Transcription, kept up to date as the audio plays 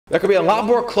There could be a lot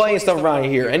more clay and stuff around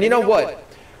here. And you know what?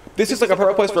 This is like a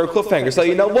perfect place for a cliffhanger. So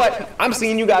you know what? I'm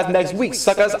seeing you guys next week,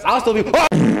 suckers. I'll still be...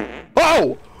 Oh!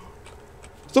 Oh!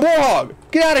 It's a warhog!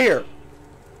 Get out of here!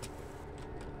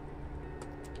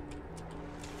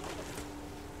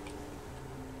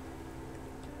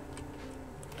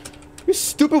 You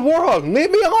stupid warhog!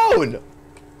 Leave me alone!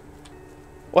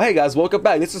 Well, hey guys, welcome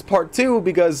back. This is part 2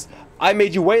 because I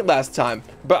made you wait last time.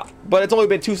 But it's only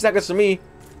been 2 seconds for me.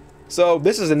 So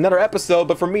this is another episode,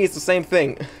 but for me it's the same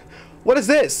thing. What is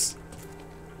this?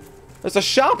 There's a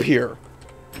shop here.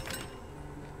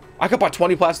 I could buy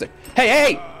 20 plastic. Hey,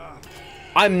 hey!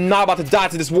 I'm not about to die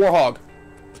to this warhog.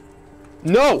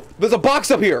 No! There's a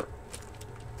box up here.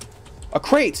 A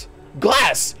crate.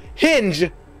 Glass.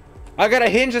 Hinge. I got a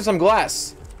hinge and some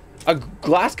glass. A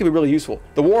glass could be really useful.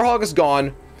 The warhog is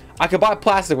gone. I could buy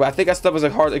plastic, but I think that stuff is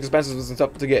like hard, expensive and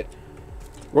stuff to get.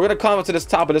 We're gonna climb up to this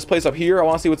top of this place up here. I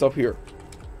want to see what's up here.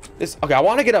 Okay, I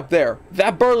want to get up there.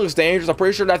 That bird looks dangerous. I'm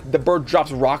pretty sure that the bird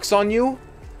drops rocks on you.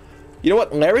 You know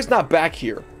what? Larry's not back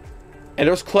here. And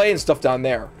there's clay and stuff down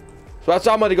there. So that's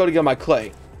why I'm gonna go to get my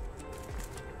clay.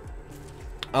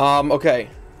 Okay.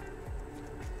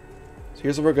 So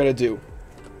here's what we're gonna do.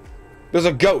 There's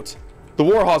a goat. The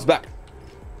warhog's back.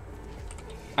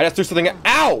 I just threw something out.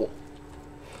 Ow!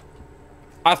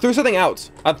 I threw something out.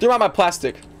 I threw out my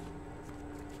plastic.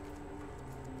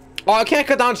 Oh, I can't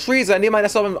cut down trees. I need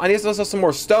some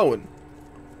more stone.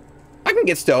 I can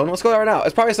get stone. Let's go there right now.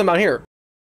 It's probably some down here.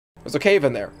 There's a cave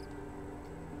in there.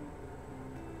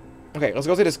 Okay, let's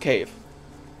go see this cave.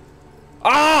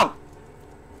 Ah!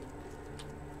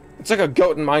 It's like a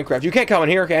goat in Minecraft. You can't come in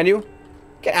here, can you?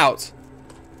 Get out.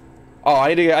 Oh,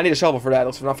 I need a shovel for that.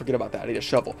 Let's not forget about that. I need a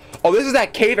shovel. Oh, this is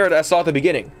that cave area that I saw at the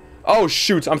beginning. Oh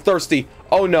shoot, I'm thirsty.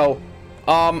 Oh no.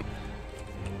 I'm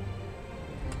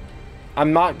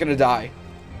not gonna die.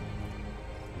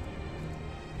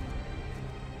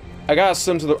 I gotta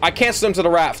swim to the... I can't swim to the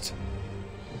raft.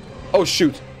 Oh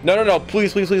shoot. No, no, no.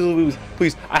 Please, please, please, please,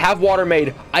 please. I have water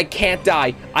made. I can't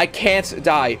die. I can't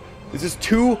die. This is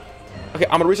too... Okay,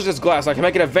 I'm gonna research this glass. I can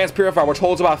make an advanced purifier which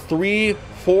holds about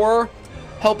 3-4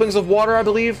 helpings of water, I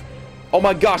believe. Oh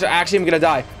my gosh, I actually am gonna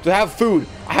die. Do I have food?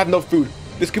 I have no food.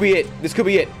 This could be it. This could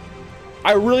be it.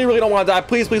 I really, really don't want to die.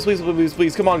 Please, please, please, please,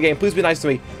 please. Come on, game. Please be nice to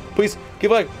me. Please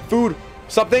give like food,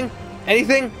 something,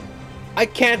 anything. I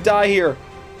can't die here.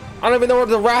 I don't even know where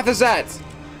the raft is at.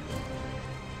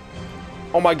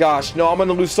 Oh my gosh. No, I'm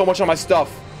gonna lose so much on my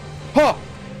stuff. Huh.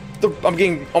 I'm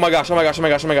getting... Oh my gosh. Oh my gosh. Oh my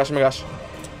gosh. Oh my gosh. Oh my gosh.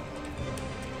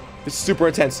 It's super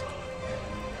intense.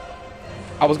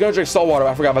 I was gonna drink salt water.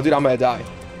 I forgot, but dude, I'm gonna die.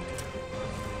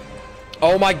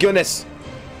 Oh my goodness.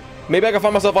 Maybe I can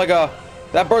find myself like a...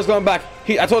 That bird's going back.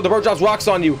 I told you, the bird drops rocks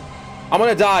on you. I'm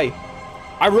gonna die.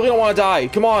 I really don't want to die.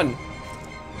 Come on.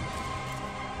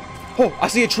 Oh, I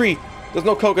see a tree. There's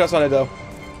no coconuts on it, though.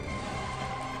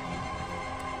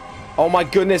 Oh my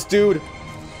goodness, dude.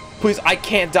 Please, I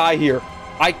can't die here.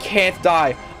 I can't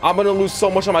die. I'm gonna lose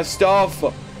so much of my stuff.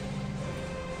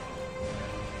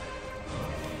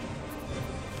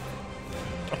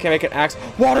 I can't make an axe.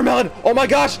 Watermelon! Oh my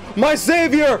gosh! My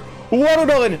savior!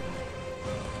 Watermelon!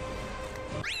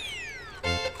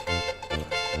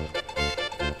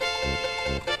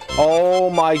 Oh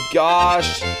my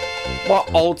gosh. My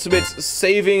ultimate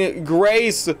saving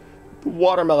grace.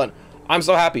 Watermelon. I'm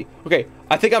so happy. Okay,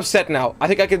 I think I'm set now. I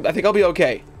think I'll be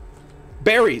okay.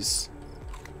 Berries.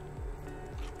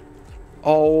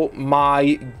 Oh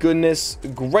my goodness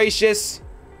gracious.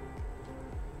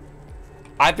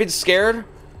 I've been scared,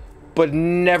 but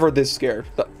never this scared.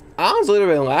 I was a little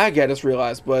bit lag, I just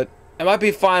realized, but it might be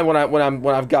fine when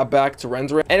I've got back to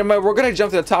rendering. And we're gonna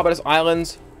jump to the top of this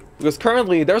island. Because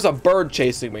currently, there's a bird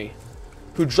chasing me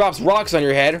who drops rocks on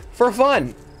your head for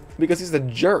fun. Because he's a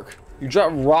jerk. You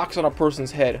drop rocks on a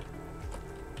person's head.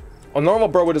 A normal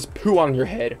bird would just poo on your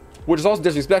head, which is also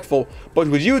disrespectful. But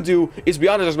what you do is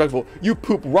beyond disrespectful. You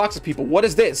poop rocks at people. What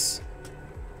is this?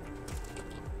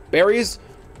 Berries?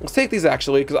 Let's take these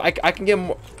actually, because I can get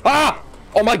more. Ah!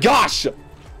 Oh my gosh!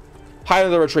 Hide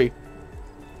under a tree.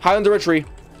 Hide under a tree.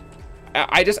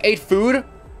 I just ate food?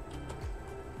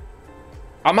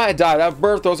 I might die. That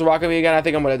bird throws a rock at me again. I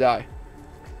think I'm gonna die.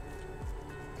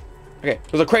 Okay,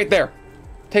 there's a crate there.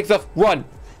 Take stuff. Run.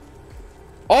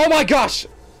 Oh my gosh.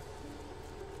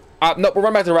 No, we'll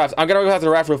run back to the raft. I'm gonna go back to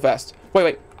the raft real fast. Wait,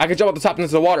 wait. I can jump up the top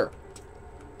into the water.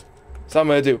 That's what I'm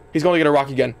gonna do. He's gonna get a rock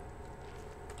again.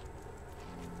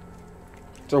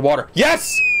 To the water.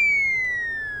 Yes!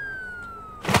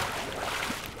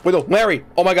 Wait, no, Larry.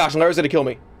 Oh my gosh, Larry's gonna kill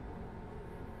me.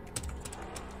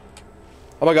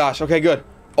 Oh my gosh. Okay, good.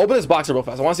 Open this box real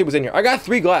fast. I want to see what's in here. I got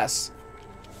 3 glass.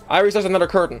 I researched another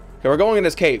curtain. Okay, we're going in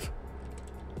this cave.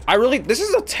 This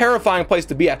is a terrifying place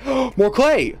to be at. More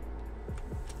clay!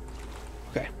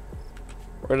 Okay.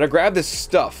 We're gonna grab this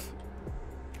stuff.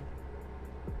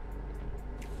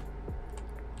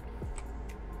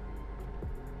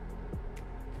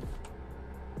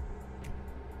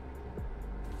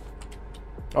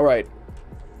 Alright.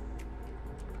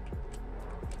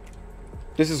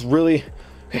 This is really...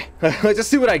 Let's just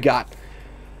see what I got.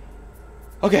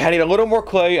 Okay, I need a little more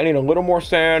clay. I need a little more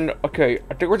sand. Okay,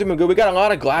 I think we're doing good. We got a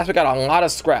lot of glass. We got a lot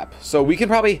of scrap. So we can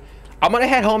probably... I'm going to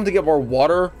head home to get more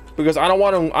water. Because I don't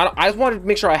want to... I just want to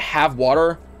make sure I have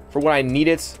water for when I need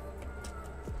it.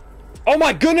 Oh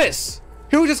my goodness!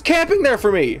 He was just camping there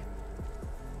for me.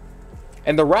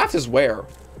 And the raft is where?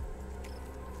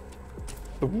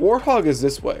 The warthog is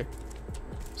this way.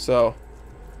 So...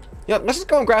 yeah, let's just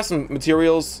go and grab some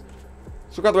materials.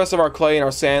 Let's grab the rest of our clay and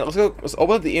our sand. Let's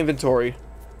open up the inventory.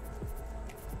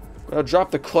 I'm gonna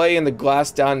drop the clay and the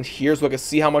glass down here so I can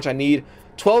see how much I need.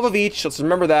 12 of each. Let's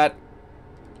remember that.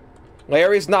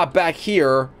 Larry's not back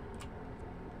here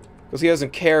because he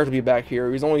doesn't care to be back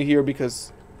here. He's only here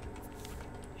because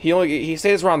he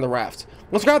stays around the raft.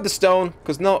 Let's grab the stone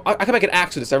because I can make an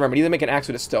axe with this. I remember I need to make an axe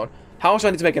with this stone. How much do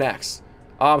I need to make an axe?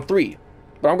 3.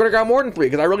 But I'm gonna grab more than 3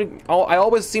 because I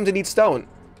always seem to need stone.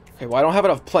 Okay, well I don't have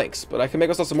enough planks, but I can make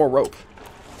myself some more rope.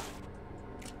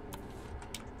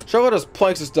 Sure, there's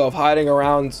planks and stuff hiding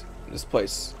around this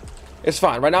place. It's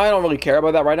fine. Right now I don't really care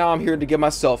about that. Right now I'm here to get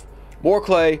myself more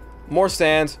clay, more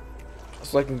sand,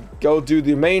 so I can go do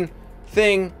the main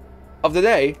thing of the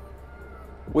day,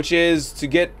 which is to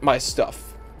get my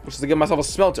stuff, which is to get myself a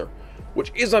smelter,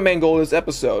 which is my main goal of this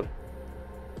episode.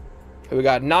 Okay, we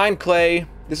got 9 clay.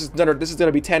 This is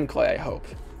gonna be 10 clay, I hope.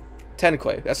 10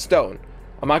 clay. That's stone.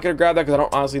 I'm not gonna grab that because I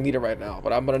don't honestly need it right now,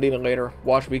 but I'm gonna need it later.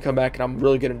 Watch me come back, and I'm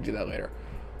really gonna do that later.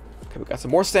 Okay, we got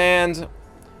some more sand.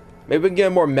 Maybe we can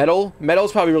get more metal. Metal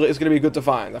is probably gonna be good to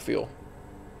find, I feel.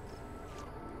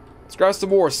 Let's grab some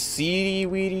more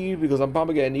seaweedy because I'm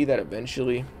probably gonna need that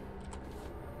eventually.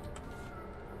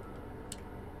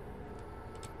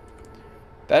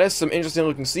 That is some interesting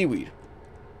looking seaweed.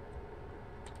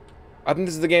 I think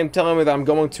this is the game telling me that I'm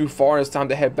going too far and it's time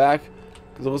to head back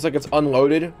because it looks like it's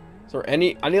unloaded. Is there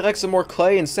any? I need like some more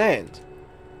clay and sand.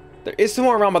 There is some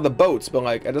more around by the boats, but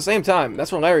like at the same time,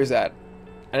 that's where Larry's at.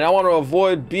 And I want to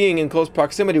avoid being in close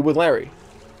proximity with Larry.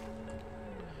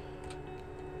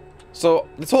 So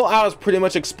this whole island is pretty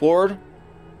much explored.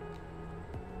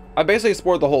 I basically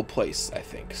explored the whole place, I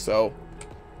think. So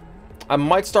I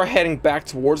might start heading back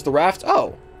towards the raft.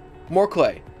 Oh, more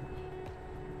clay.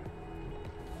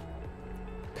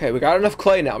 Okay, we got enough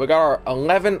clay now. We got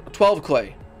our 12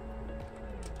 clay.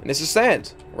 And this is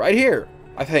sand. Right here,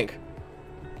 I think.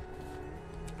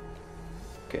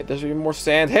 Okay, there's even more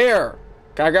sand here.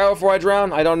 Can I grab it before I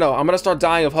drown? I don't know. I'm going to start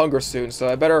dying of hunger soon, so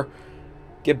I better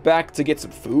get back to get some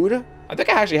food. I think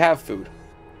I actually have food.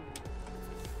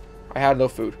 I had no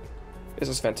food. This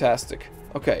is fantastic.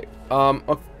 Okay.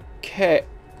 Okay.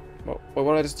 What did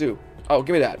I just do? Oh,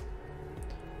 give me that.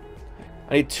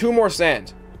 I need 2 more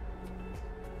sand.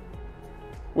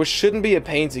 Which shouldn't be a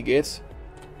pain to get.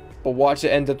 But watch it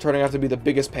end up turning out to be the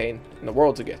biggest pain in the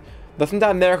world to get. Nothing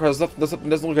down there because it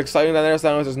doesn't look exciting down there as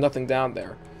long as there's nothing down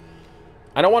there.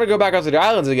 I don't want to go back out to the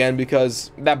islands again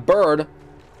because that bird...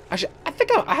 Actually, I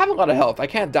think I have a lot of health. I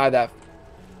can't die that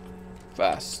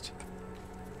fast.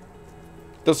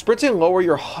 Does sprinting lower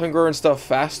your hunger and stuff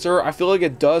faster? I feel like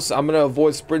it does. So I'm going to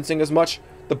avoid sprinting as much.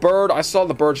 The bird, I saw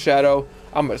the bird shadow.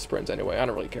 I'm going to sprint anyway. I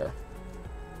don't really care.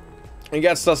 We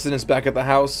got sustenance back at the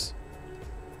house.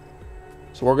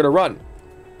 So we're going to run.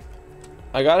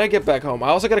 I got to get back home. I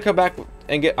also got to come back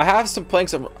and get... I have some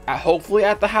planks hopefully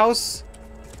at the house.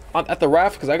 At the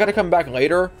raft. Because I got to come back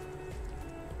later.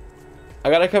 I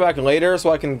got to come back later so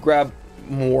I can grab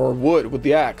more wood with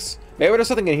the axe. Maybe there's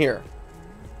something in here.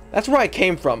 That's where I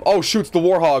came from. Oh, shoot, it's the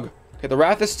warthog. Okay, the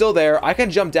raft is still there. I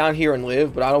can jump down here and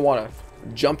live, but I don't want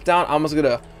to jump down. I'm just going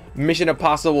to Mission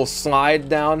Impossible slide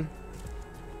down.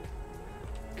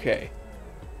 Okay.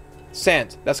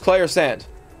 Sand. That's clay or sand?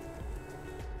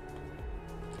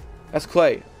 That's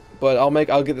clay. But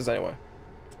I'll get this anyway.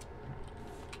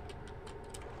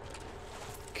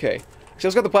 Okay. Actually,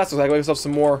 let's get the plastic so I can make myself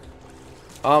some more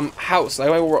house. I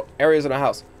can make more areas in a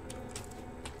house.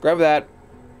 Grab that.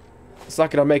 It's not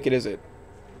gonna make it, is it?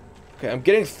 Okay, I'm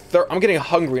getting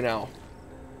hungry now.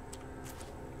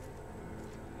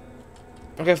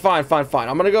 Okay, fine.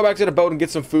 I'm gonna go back to the boat and get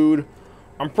some food.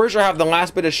 I'm pretty sure I have the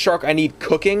last bit of shark I need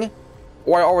cooking,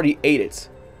 or I already ate it.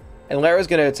 And Larry's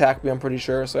gonna attack me, I'm pretty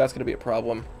sure, so that's gonna be a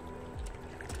problem.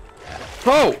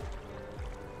 Oh!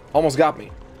 Almost got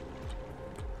me.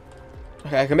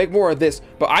 Okay, I can make more of this,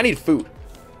 but I need food.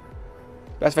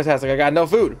 That's fantastic. I got no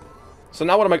food. So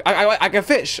now what am I can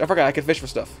fish. I forgot I can fish for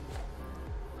stuff.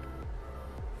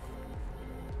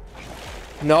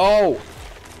 No.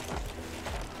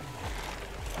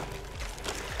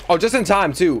 Oh, just in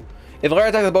time, too. If Larry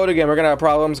attacks the boat again, we're going to have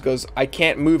problems because I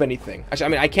can't move anything. Actually, I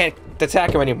mean, I can't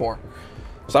attack him anymore.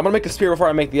 So I'm going to make a spear before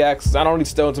I make the axe. I don't need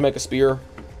stone to make a spear.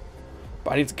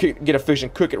 But I need to get a fish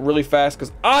and cook it really fast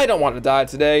because I don't want to die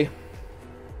today.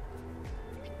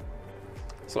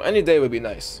 So any day would be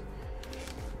nice.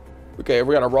 Okay,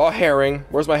 we got a raw herring.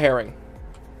 Where's my herring?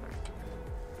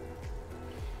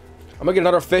 I'm going to get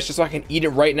another fish just so I can eat it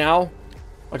right now.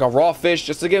 Like a raw fish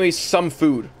just to give me some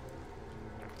food.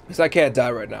 Because I can't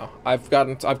die right now. I've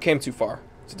came too far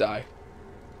to die.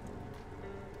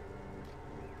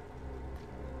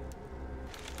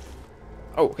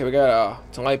 Oh, okay, we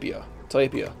got tilapia.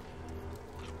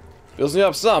 Fills me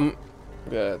up some.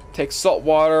 We're gonna take salt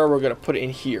water. We're gonna put it in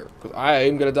here because I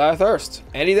am gonna die of thirst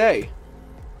any day.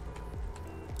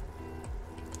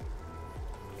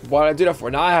 What did I do that for?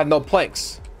 Now I have no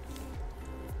planks.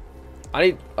 I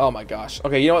need. Oh my gosh.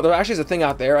 Okay, you know what? There actually is a thing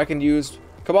out there I can use.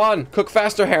 Come on, cook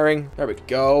faster, herring. There we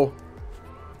go.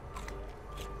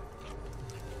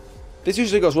 This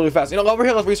usually goes really fast. You know, over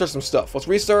here, let's research some stuff. Let's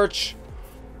research.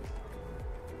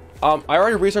 I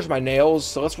already researched my nails,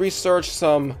 so let's research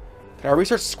some. Can I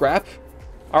research scrap?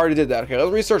 I already did that. Okay,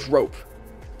 let's research rope.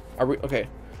 Okay,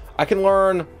 I can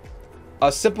learn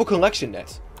a simple collection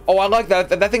net. Oh, I like that.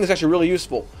 That thing is actually really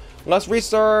useful. Let's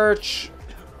research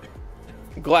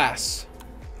glass.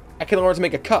 I can learn to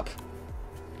make a cup.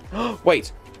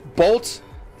 Wait, bolt?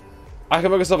 I can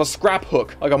make myself a scrap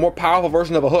hook, like a more powerful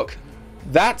version of a hook.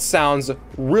 That sounds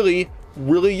really,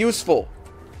 really useful.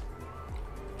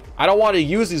 I don't want to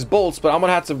use these bolts, but I'm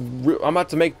gonna have to. I'm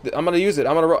gonna use it.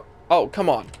 Oh, come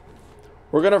on.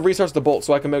 We're gonna research the bolt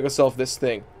so I can make myself this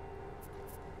thing.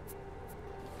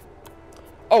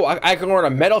 Oh, I can learn a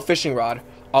metal fishing rod,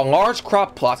 a large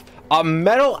crop plot, a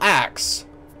metal axe,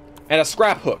 and a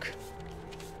scrap hook.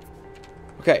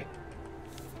 Okay.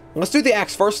 Let's do the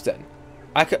axe first then.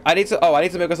 I need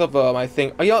to make myself my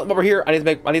thing. Oh, you know what, over here, I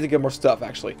need to get more stuff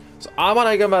actually. So I'm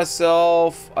gonna get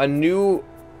myself a new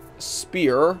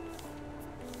spear.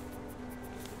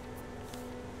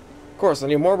 Of course, I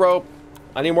need more rope.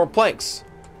 I need more planks.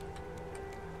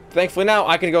 Thankfully now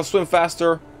I can go swim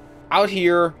faster out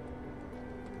here.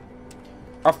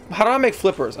 How do I make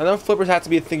flippers? I know flippers have to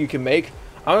be a thing you can make.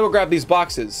 I'm gonna go grab these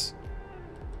boxes.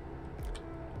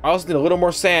 I also need a little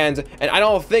more sand, and I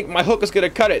don't think my hook is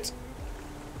gonna cut it.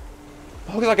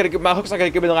 My hook's not gonna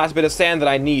give me the last bit of sand that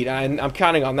I need. I'm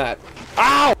counting on that.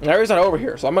 Ow! Larry's not over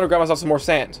here, so I'm gonna grab myself some more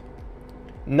sand.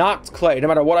 Not clay, no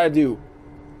matter what I do.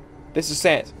 This is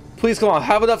sand. Please come on,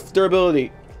 have enough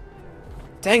durability.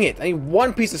 Dang it, I need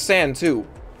one piece of sand too.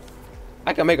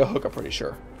 I can make a hook, I'm pretty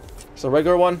sure. So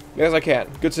regular one? Yes, I can.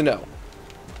 Good to know.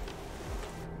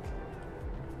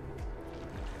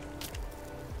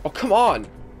 Oh, come on.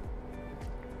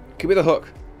 Give me the hook.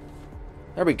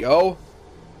 There we go.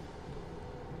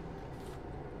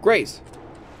 Great.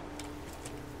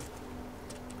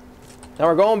 Now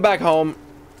we're going back home,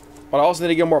 but I also need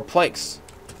to get more planks,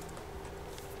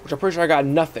 which I'm pretty sure I got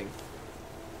nothing.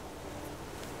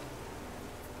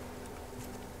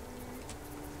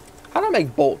 How do I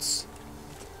make bolts?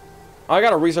 I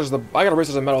gotta research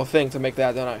the metal thing to make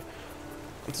that, don't I?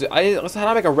 Let's how do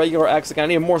I make a regular axe again? I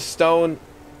need more stone.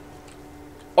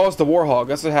 Oh, it's the warhog.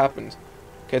 That's what happened.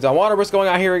 Okay, do I want to risk going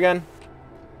out here again?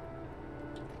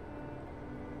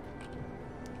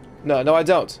 No, I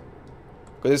don't.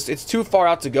 Because it's too far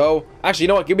out to go. Actually, you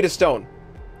know what? Give me the stone.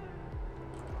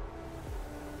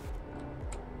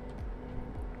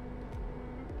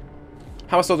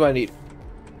 How much stone do I need?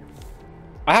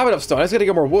 I have enough stone. I just gotta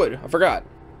get more wood. I forgot.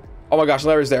 Oh my gosh,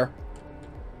 Larry's there.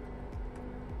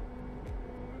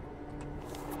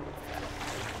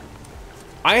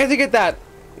 I have to get that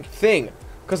thing.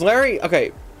 Because Larry...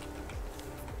 Okay.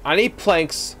 I need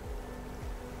planks.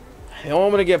 The only way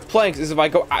I'm gonna get planks is if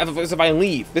I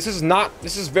leave. This is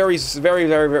very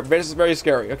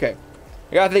scary. Okay.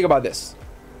 I gotta think about this.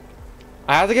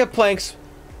 I have to get planks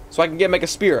so I can make a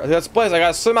spear. That's the place. I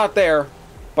gotta swim out there,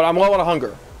 but I'm low on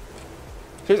hunger.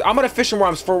 So I'm gonna fish from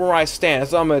where I stand.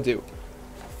 That's what I'm gonna do.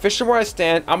 Fish from where I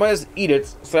stand. I'm gonna just eat it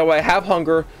so that way I have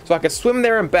hunger, so I can swim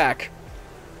there and back.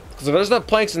 Because if there's not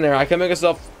planks in there, I can make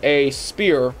myself a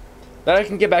spear. Then I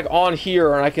can get back on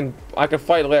here and I can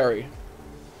fight Larry.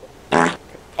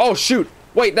 Oh shoot!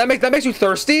 Wait, that makes you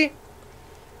thirsty?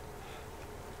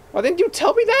 Why didn't you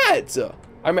tell me that?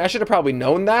 I mean, I should have probably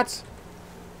known that.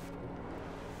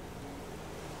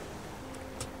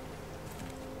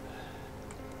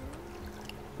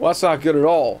 Well, that's not good at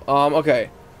all. Okay.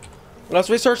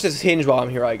 Let's research this hinge while I'm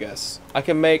here, I guess. I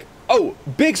can make... Oh!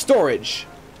 Big storage!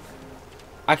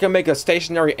 I can make a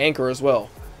stationary anchor as well.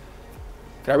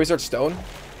 Can I research stone?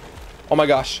 Oh my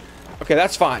gosh. Okay,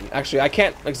 that's fine. Actually, I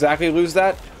can't exactly lose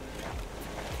that.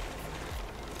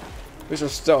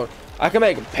 Research stone. I can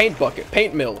make a paint bucket.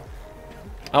 Paint mill.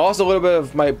 I lost a little bit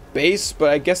of my base, but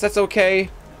I guess that's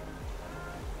okay.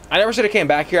 I never should have came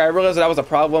back here. I realized that was a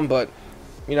problem, but...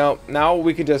 You know, now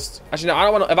we could just... Actually, no, I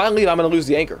don't want to... If I leave, I'm going to lose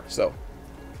the anchor, so...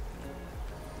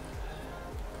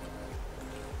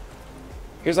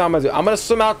 Here's what I'm going to do. I'm going to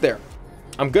swim out there.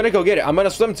 I'm going to go get it. I'm going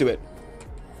to swim to it.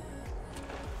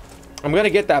 I'm going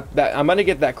to get that... I'm going to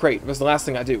get that crate. That's the last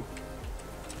thing I do.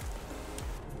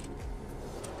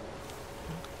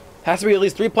 Has to be at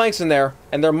least 3 planks in there,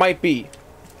 and there might be.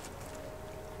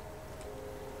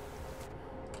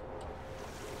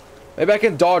 Maybe I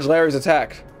can dodge Larry's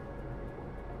attack.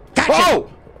 Gotcha. Oh!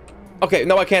 Okay,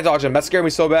 no, I can't dodge him. That scared me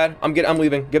so bad. I'm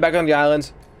leaving. Get back on the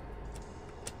island.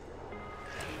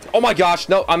 Oh my gosh,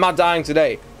 no, I'm not dying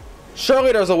today.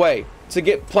 Surely there's a way to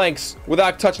get planks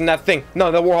without touching that thing.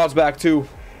 No, the warhog's back too.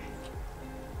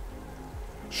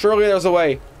 Surely there's a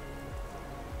way.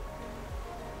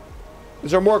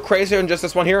 Is there more crazier than just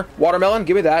this one here? Watermelon,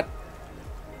 give me that.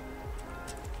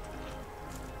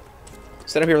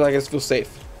 Set him here so I can feel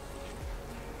safe.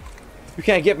 You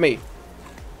can't get me.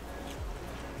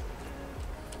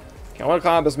 Okay, I want to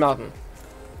climb up this mountain.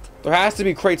 There has to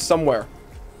be crates somewhere.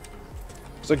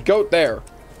 There's a goat there.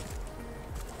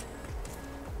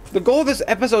 The goal of this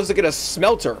episode is to get a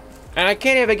smelter. And I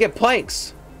can't even get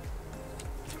planks.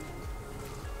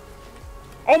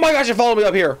 Oh my gosh, it followed me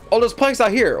up here. Oh, there's planks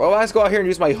out here. Well, let's go out here and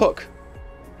use my hook.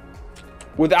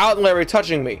 Without Larry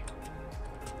touching me.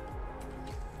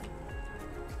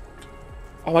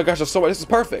 Oh my gosh, there's so much. This is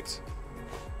perfect.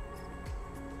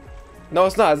 No,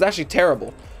 it's not. It's actually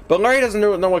terrible. But Larry doesn't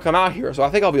know when to come out here, so I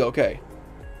think I'll be okay.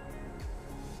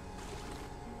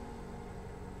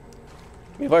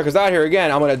 If Larry comes out here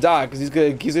again, I'm gonna die because he's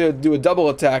gonna do a double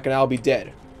attack and I'll be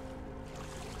dead.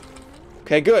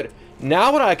 Okay, good.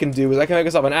 Now what I can do is I can make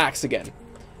myself an axe again,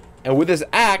 and with this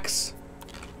axe,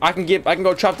 I can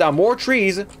go chop down more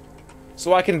trees,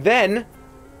 so I can then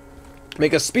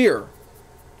make a spear.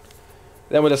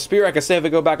 Then with a spear, I can safely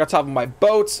go back on top of my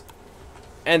boat,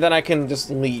 and then I can just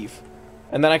leave.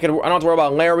 And then I don't have to worry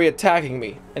about Larry attacking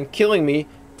me and killing me,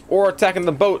 or attacking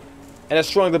the boat and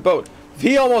destroying the boat.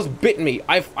 He almost bit me.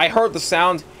 I heard the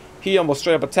sound. He almost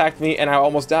straight up attacked me, and I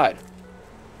almost died.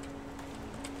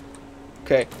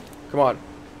 Okay, come on.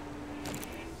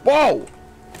 Whoa!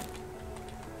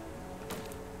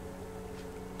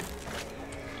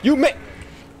 You may...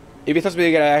 If he touches me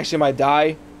again, I actually might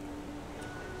die.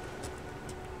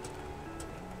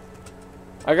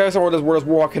 I gotta say where this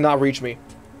warhawk cannot reach me.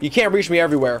 You can't reach me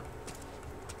everywhere.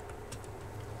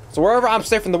 So wherever I'm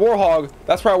safe from the warhog,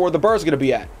 that's probably where the bird's gonna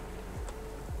be at.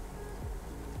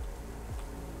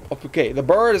 Okay, the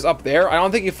bird is up there. I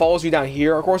don't think he follows you down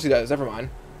here. Of course he does. Never mind.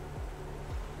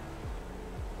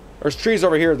 There's trees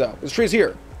over here, though. There's trees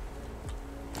here.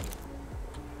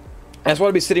 I just want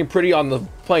to be sitting pretty on the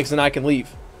planks, and I can leave.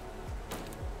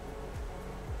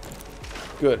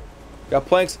 Good. Got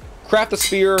planks. Craft a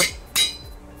spear.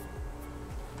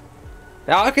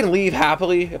 Now I can leave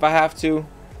happily if I have to.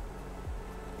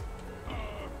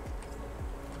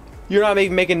 You're not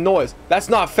making noise. That's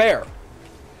not fair.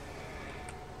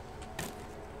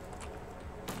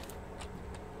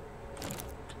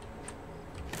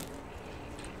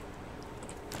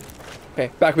 Okay,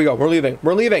 back we go. We're leaving.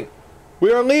 We're leaving.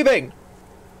 We are leaving.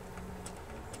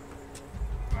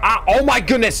 Ah, oh my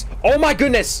goodness. Oh my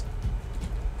goodness.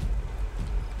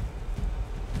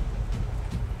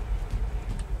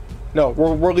 No,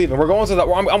 we're leaving. We're going to the...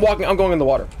 I'm walking. I'm going in the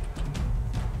water.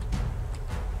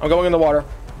 I'm going in the water.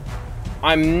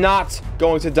 I'm not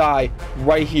going to die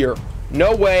right here.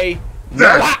 No way.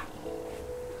 No. Ah!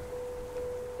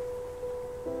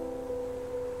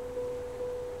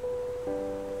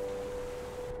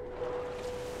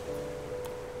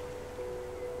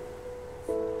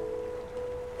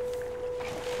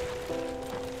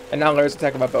 And now Larry's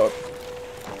attacking my boat.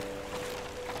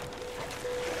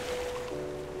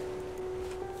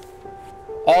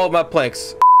 All of my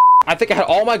planks. I think I had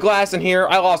all my glass in here.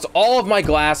 I lost all of my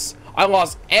glass. I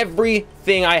lost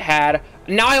everything I had.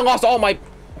 Now I lost all my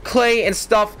clay and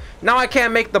stuff. Now I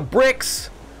can't make the bricks.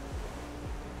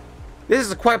 This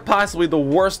is quite possibly the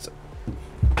worst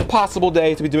possible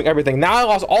day to be doing everything. Now I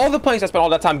lost all the planks I spent all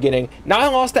that time getting. Now I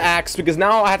lost the axe because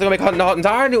now I have to make an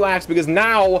entire new axe because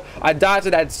now I died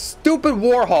to that stupid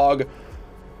warhog.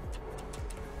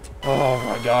 Oh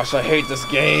my gosh, I hate this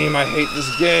game. I hate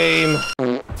this game.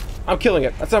 I'm killing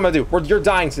it. That's what I'm gonna do. You're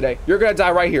dying today. You're gonna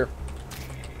die right here.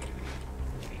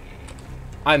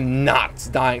 I'm not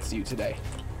dying to you today.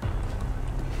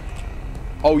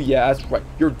 Oh yeah, that's right.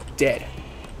 You're dead.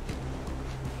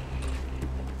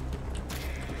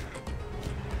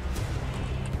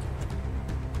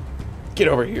 Get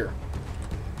over here.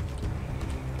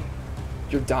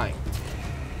 You're dying.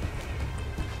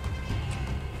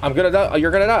 I'm gonna die.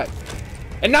 You're gonna die.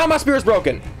 And now my spear's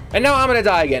broken. And now I'm gonna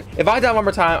die again. If I die one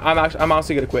more time, I'm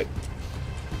honestly gonna quit.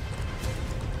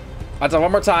 I die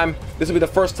one more time. This will be the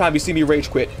first time you see me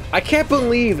rage quit. I can't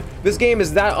believe this game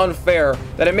is that unfair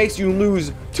that it makes you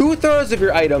lose 2/3 of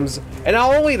your items. And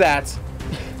not only that,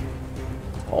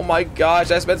 oh my gosh,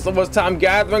 I spent so much time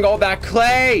gathering all that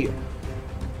clay.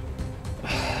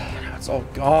 Now it's all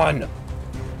gone.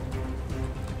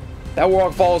 That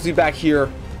warlock follows me back here.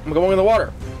 I'm going in the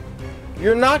water.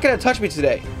 You're not gonna touch me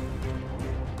today.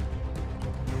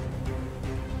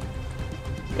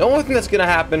 The only thing that's gonna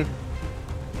happen.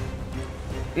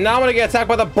 Now I'm gonna get attacked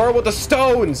by the bird with the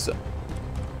stones.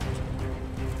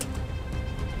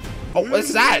 Oh,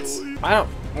 what's that? I don't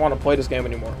want to play this game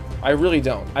anymore. I really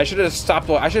don't. I should have stopped.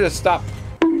 I should have stopped.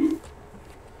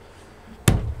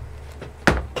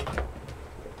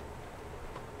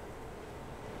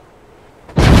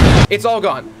 It's all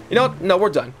gone. You know what? No, we're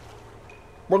done.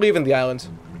 We're leaving the island.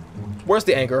 Where's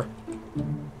the anchor?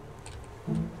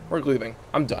 We're leaving.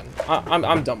 I'm done.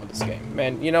 I'm done with this game,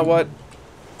 man. You know what?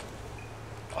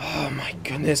 Oh my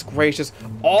goodness gracious.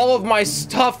 All of my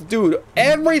stuff, dude.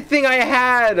 Everything I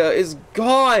had is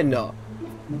gone.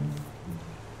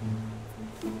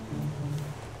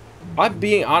 I'm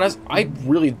being honest, I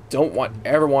really don't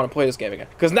ever want to play this game again.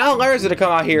 Because now Larry's gonna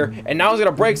come out here, and now he's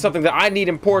gonna break something that I need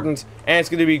important, and it's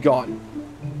gonna be gone.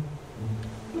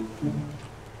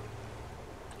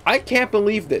 I can't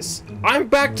believe this. I'm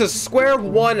back to square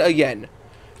one again.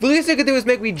 The least they could do is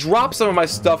make me drop some of my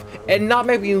stuff and not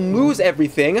make me lose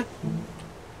everything.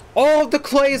 All of the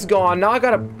clay is gone. Now I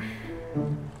gotta...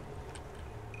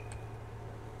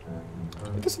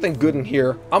 If there's something good in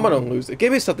here, I'm gonna lose it.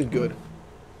 Give me something good.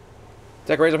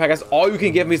 Decoration package. That's all you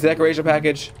can give me is the decoration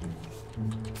package.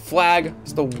 Flag.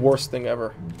 It's the worst thing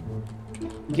ever.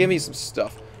 Give me some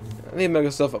stuff. I need to make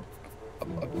myself a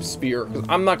spear. Because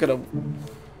I'm not gonna...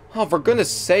 Oh, for goodness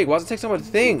sake. Why does it take so many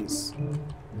things?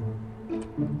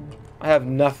 I have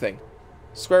nothing.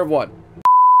 Square one.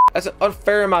 That's an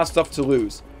unfair amount of stuff to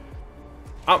lose.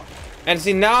 And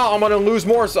see, now I'm gonna lose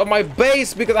more of my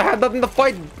base because I had nothing to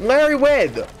fight Larry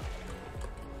with.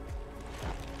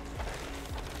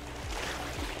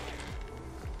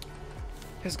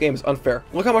 This game is unfair.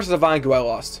 Look how much of the vine goo I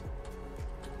lost.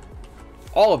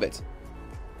 All of it.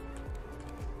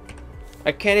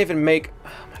 I can't even make...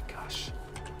 Oh my gosh.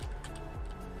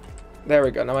 There we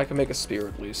go. Now I can make a spear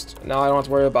at least. Now I don't have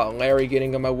to worry about Larry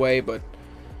getting in my way, but...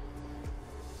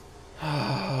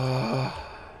 I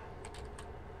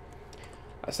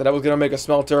said I was going to make a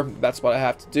smelter. That's what I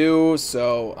have to do.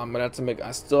 So I'm going to have to make...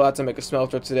 I still have to make a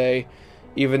smelter today.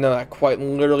 Even though that quite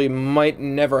literally might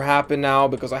never happen now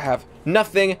because I have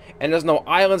nothing and there's no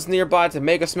islands nearby to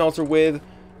make a smelter with.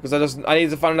 Because I need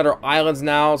to find another islands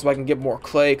now so I can get more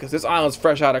clay. Because this island's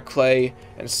fresh out of clay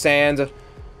and sand.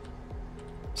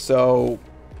 So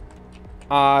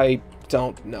I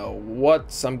don't know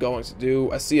what I'm going to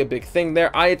do. I see a big thing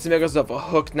there. I need to make myself a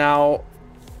hook now.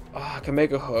 Oh, I can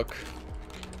make a hook.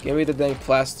 Give me the dang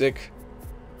plastic.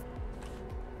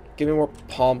 Give me more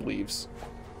palm leaves.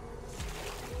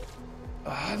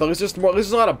 There's just more.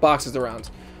 There's a lot of boxes around.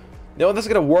 You know what that's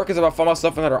gonna work is if I find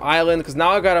myself on another island, because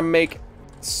now I gotta make.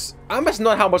 I must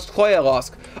know how much clay I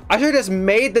lost. I should have just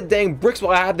made the dang bricks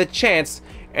while I had the chance,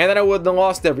 and then I wouldn't have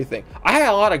lost everything. I had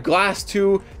a lot of glass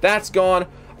too. That's gone.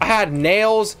 I had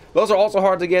nails. Those are also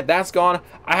hard to get. That's gone.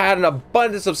 I had an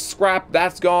abundance of scrap.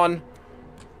 That's gone.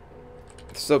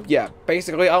 So yeah,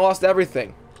 basically I lost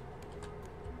everything.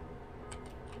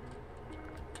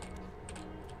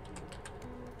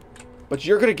 But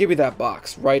you're gonna give me that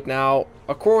box right now.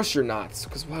 Of course you're not,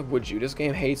 because why would you? This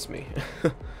game hates me.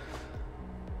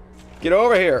 Get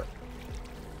over here.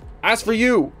 As for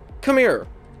you, come here.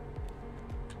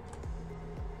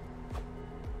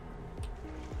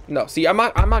 No, see, I'm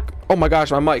not. Oh my gosh,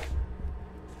 my mic.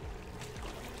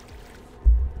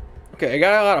 Okay, I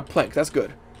got a lot of planks. That's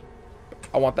good.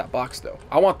 I want that box though.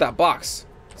 I want that box.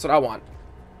 That's what I want.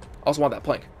 I also want that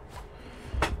plank.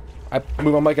 I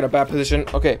move my mic in a bad position.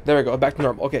 Okay, there we go. Back to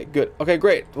normal. Okay, good. Okay,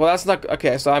 great. Well, that's not...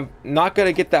 Okay, so I'm not going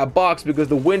to get that box because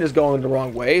the wind is going the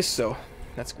wrong way. So,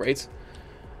 that's great.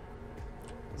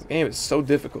 This game is so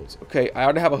difficult. Okay, I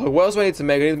already have a hook. What else do I need to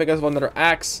make? I need to make another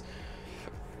axe.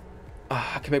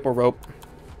 I can make more rope.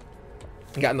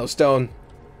 Got no stone.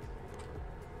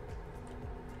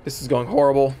 This is going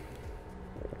horrible.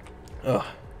 Ugh.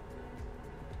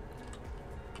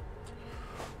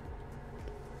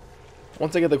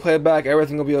 Once I get the clay back,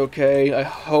 everything will be okay. I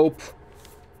hope.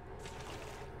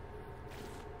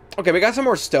 Okay, we got some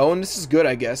more stone. This is good,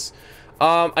 I guess.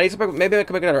 I need to make, maybe I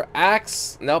can make another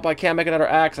axe. Nope, I can't make another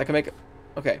axe. I can make.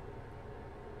 Okay.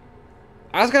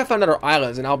 I just gotta find another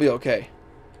islands, and I'll be okay.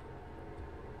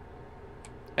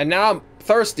 And now I'm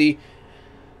thirsty.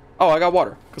 Oh, I got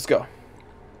water. Let's go.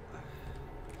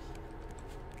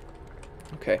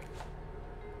 Okay.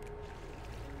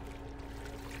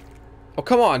 Oh,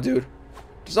 come on, dude.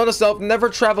 Just note to self, never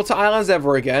travel to islands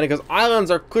ever again, because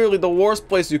islands are clearly the worst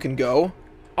place you can go.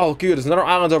 Oh, good. There's another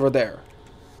island over there.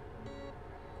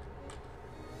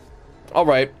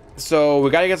 Alright. So, we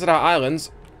gotta get to the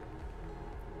islands.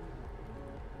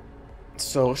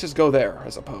 So, let's just go there, I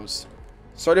suppose.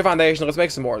 Start your foundation. Let's make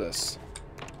some more of this.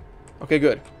 Okay,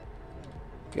 good.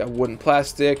 We got wood and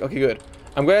plastic. Okay, good.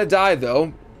 I'm gonna die,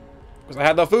 though, because I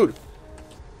had no food.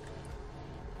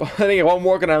 But I think what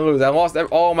more can I lose? I lost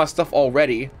all my stuff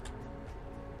already.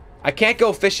 I can't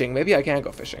go fishing. Maybe I can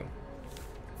go fishing.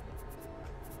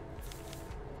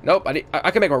 Nope.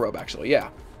 I can make my rope, actually. Yeah.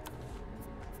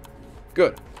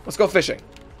 Good. Let's go fishing.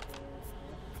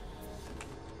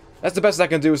 That's the best I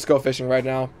can do is go fishing right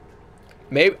now.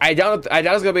 Maybe I doubt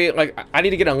it's gonna be like I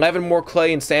need to get 11 more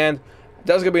clay and sand.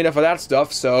 That's gonna be enough of that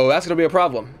stuff, so that's gonna be a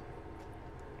problem.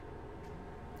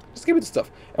 Just give me the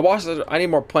stuff. And watch this. I need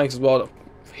more planks as well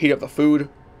to heat up the food.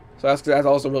 So that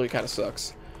also really kind of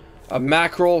sucks. A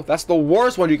mackerel. That's the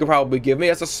worst one you could probably give me.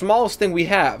 That's the smallest thing we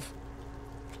have.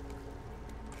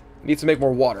 Need to make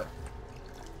more water.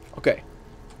 Okay.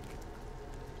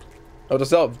 Note to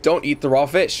self, don't eat the raw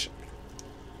fish.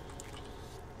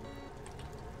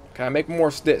 Can I make more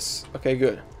of this? Okay,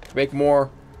 good. Make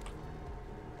more.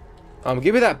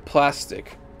 Give me that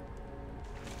plastic.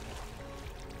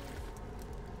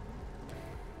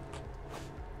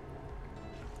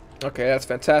 Okay, that's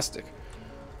fantastic.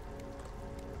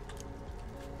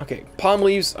 Okay, palm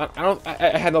leaves.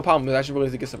 I had no palm leaves. I should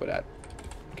really get some of that.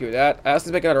 Give me that. I also need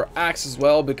to make another axe as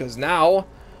well because now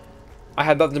I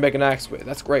had nothing to make an axe with.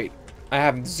 That's great. I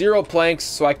have 0 planks,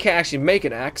 so I can't actually make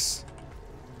an axe.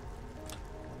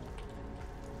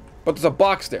 But there's a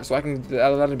box there, so I can.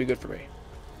 That'll be good for me.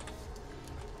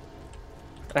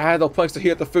 I had no planks to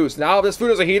heat up the food. So now if this food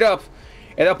doesn't heat up,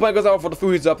 and that plank goes out before the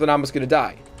food heats up, then I'm just gonna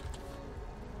die.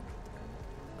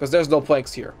 Because there's no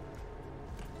planks here.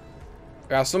 I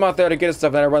gotta swim out there to get it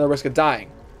stuff, and I run the risk of dying.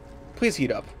 Please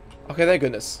heat up. Okay, thank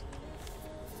goodness.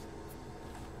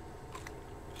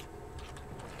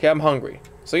 Okay, I'm hungry.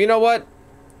 So you know what?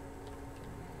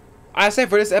 I say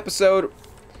for this episode,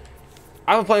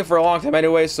 I've been playing for a long time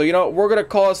anyway, so you know, we're gonna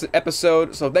call this an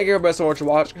episode. So thank you everybody so much for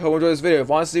watching. I hope you enjoyed this video. If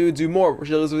you want to see me do more,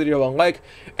 share this video on like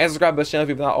and subscribe to this channel if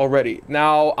you've not already.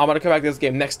 Now I'm gonna come back to this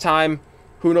game next time.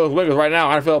 Who knows when? Because right now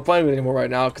I don't feel like playing it anymore right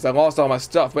now because I lost all my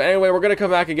stuff. But anyway, we're gonna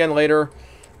come back again later.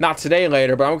 Not today,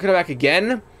 later, but I'm gonna come back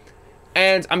again,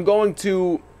 and I'm going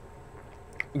to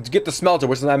get the smelter,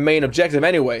 which is my main objective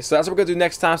anyway. So that's what we're gonna do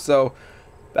next time. So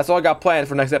that's all I got planned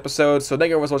for next episode. So thank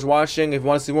you everyone so much for watching. If you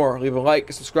want to see more, leave a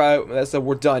like, subscribe, and that's it.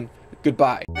 We're done.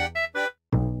 Goodbye.